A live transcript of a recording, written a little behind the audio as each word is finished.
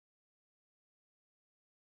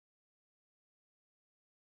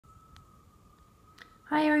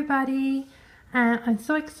Hi everybody, I'm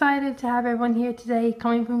so excited to have everyone here today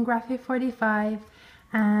coming from Graphic 45.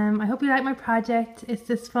 I hope you like my project. It's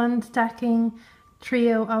this fun stacking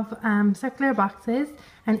trio of circular boxes,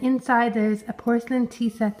 and inside there's a porcelain tea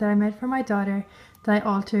set that I made for my daughter that I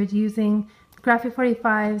altered using Graphic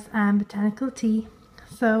 45's botanical tea.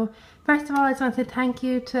 So first of all, I just want to say thank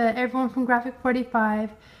you to everyone from Graphic 45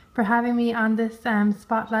 for having me on this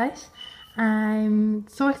spotlight. I'm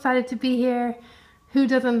so excited to be here. Who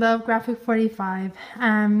doesn't love Graphic 45?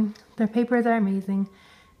 Their papers are amazing.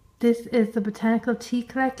 This is the botanical tea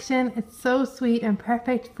collection. It's so sweet and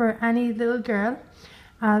perfect for any little girl.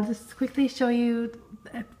 I'll just quickly show you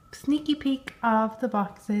a sneaky peek of the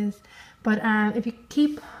boxes. But if you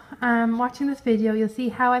keep watching this video, you'll see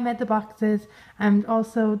how I made the boxes and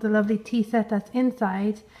also the lovely tea set that's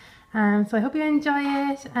inside. So I hope you enjoy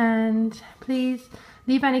it, and please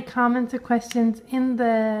leave any comments or questions in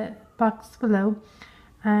the box below.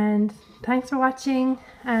 And thanks for watching,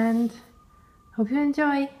 and hope you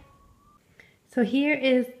enjoy. So here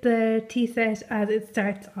is the tea set as it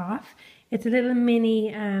starts off. It's a little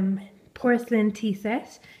mini porcelain tea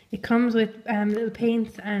set. It comes with little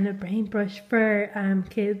paints and a paintbrush for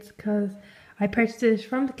kids, because I purchased it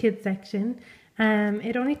from the kids section.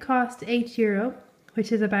 It only cost €8,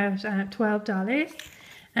 which is about $12,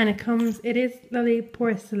 and it is lovely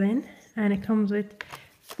porcelain, and it comes with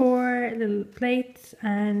 4 little plates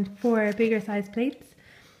and 4 bigger size plates,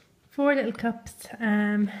 4 little cups,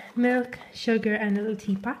 milk, sugar, and a little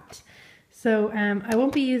teapot. So I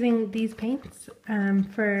won't be using these paints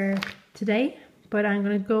for today, but I'm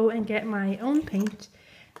going to go and get my own paint.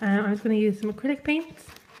 I'm just going to use some acrylic paints.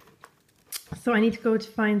 So I need to go to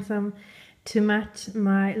find some to match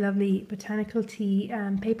my lovely botanical tea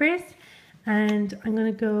papers, and I'm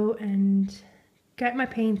going to go and get my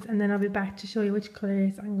paints, and then I'll be back to show you which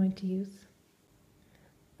colours I'm going to use.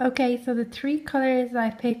 Okay, so the 3 colours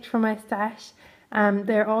I picked for my stash,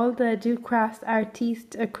 they're all the Do Crafts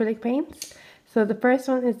Artiste acrylic paints. So the first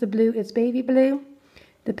one is the blue, it's baby blue,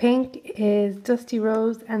 the pink is dusty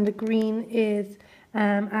rose, and the green is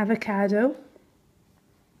avocado. You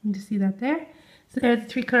can just see that there. So there's the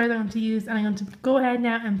 3 colours I'm going to use, and I'm going to go ahead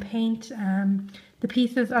now and paint the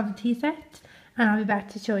pieces of the tea set, and I'll be back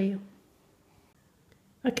to show you.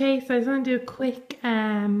 Okay, so I just want to do a quick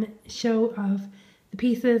show of the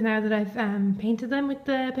pieces now that I've painted them with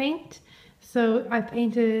the paint. So I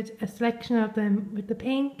painted a selection of them with the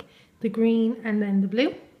pink, the green, and then the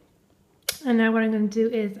blue. And now what I'm going to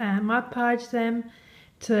do is Mod Podge them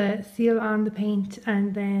to seal on the paint,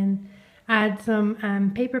 and then add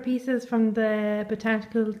some paper pieces from the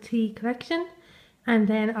botanical tea collection, and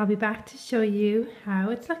then I'll be back to show you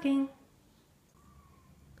how it's looking.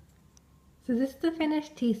 So this is the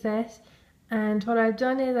finished tea set, and what I've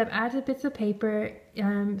done is I've added bits of paper.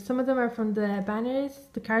 Some of them are from the banners,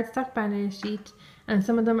 the cardstock banner sheet, and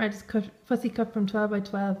some of them are just fussy cut from 12 by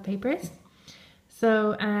 12 papers.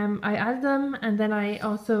 So I added them, and then I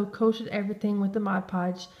also coated everything with the Mod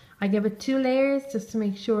Podge. I gave it 2 layers just to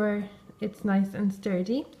make sure it's nice and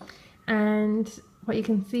sturdy. And what you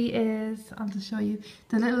can see is, I'll just show you,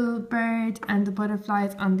 the little bird and the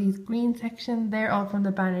butterflies on these green section, they're all from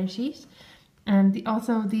the banner sheet. And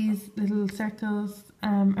also these little circles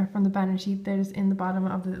are from the banner sheet. They're just in the bottom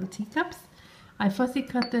of the little teacups. I fussy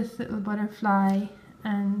cut this little butterfly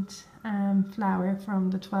and flower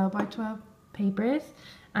from the 12 by 12 papers,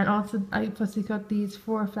 and also I fussy cut these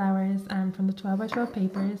 4 flowers from the 12 by 12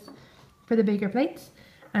 papers for the bigger plates.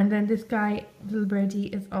 And then this guy, little birdie,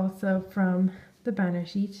 is also from the banner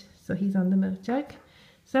sheet, so he's on the milk jug.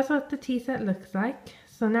 So that's what the tea set looks like.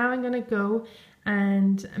 So now I'm going to go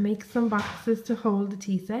and make some boxes to hold the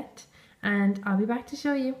tea set, and I'll be back to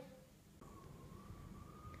show you.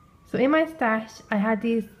 So in my stash I had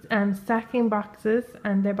these stacking boxes,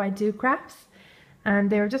 and they're by Do Crafts, and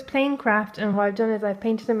they were just plain craft, and what I've done is I've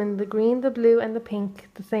painted them in the green, the blue, and the pink,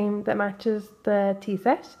 the same that matches the tea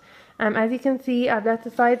set. As you can see, I've left the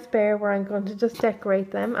sides bare where I'm going to just decorate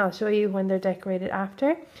them. I'll show you when they're decorated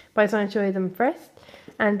after, but I just want to show you them first.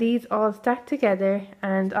 And these all stack together,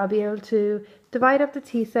 and I'll be able to divide up the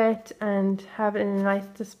tea set and have it in a nice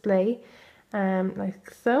display, like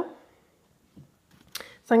so.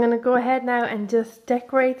 So I'm going to go ahead now and just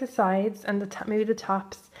decorate the sides and maybe the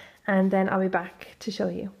tops, and then I'll be back to show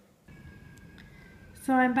you.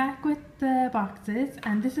 So I'm back with the boxes,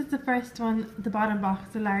 and this is the first one, the bottom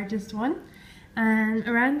box, the largest one. And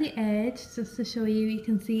around the edge, just to show you, you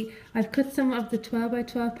can see I've cut some of the 12 by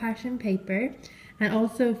 12 passion paper, and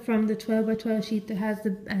also from the 12 by 12 sheet that has the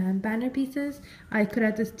banner pieces, I cut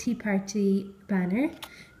out this tea party banner.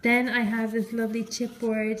 Then I have this lovely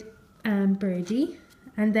chipboard birdie,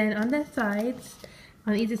 And then on the sides,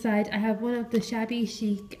 on either side, I have one of the shabby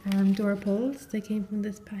chic door pulls that came from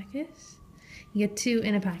this packet. You get 2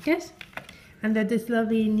 in a packet, and they're this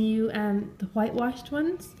lovely new the whitewashed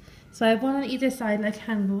ones. So I have one on either side like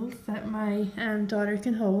handles that my daughter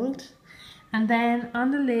can hold. And then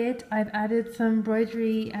on the lid I've added some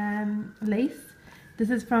embroidery lace. This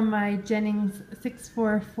is from my Jennings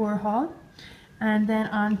 644 haul. And then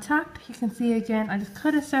on top you can see again I just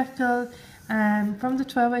cut a circle from the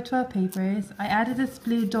 12 by 12 papers. I added this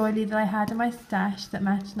blue doily that I had in my stash that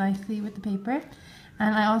matched nicely with the paper.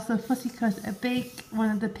 And I also fussy cut a big one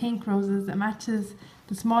of the pink roses that matches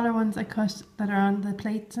the smaller ones I cut that are on the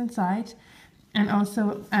plates inside. And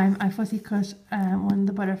also I fussy cut one of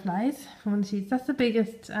the butterflies from one of the sheets. That's the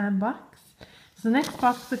biggest box. So the next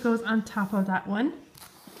box that goes on top of that one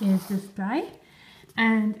is this guy.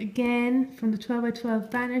 And again, from the 12 by 12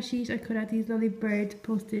 banner sheet, I cut out these lovely bird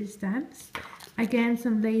postage stamps. Again,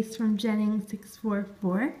 some lace from Jennings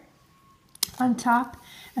 644. On top,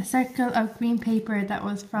 a circle of green paper that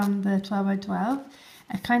was from the 12 by 12.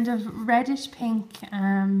 A kind of reddish pink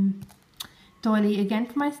doily, again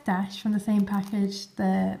from my stash, from the same package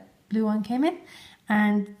the blue one came in.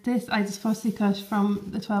 And this I just fussy cut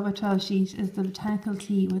from the 12 by 12 sheet is the botanical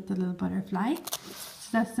tea with the little butterfly. So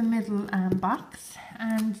that's the middle box.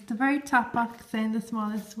 And the very top box, then the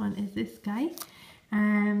smallest one, is this guy.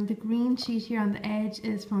 The green sheet here on the edge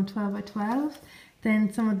is from 12 by 12.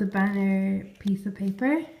 Then some of the banner piece of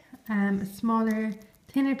paper, a smaller,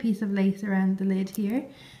 thinner piece of lace around the lid here,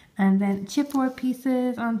 and then chipboard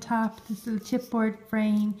pieces on top, this little chipboard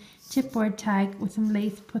frame, chipboard tag with some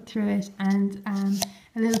lace put through it, and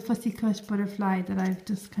a little fussy cut butterfly that I've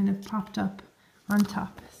just kind of popped up on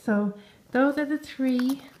top. So those are the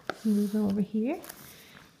 3, move them over here.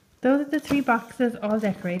 Those are the 3 boxes all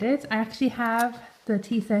decorated. I actually have the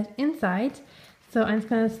tea set inside. So I'm just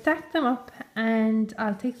going to stack them up and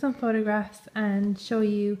I'll take some photographs and show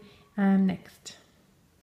you next.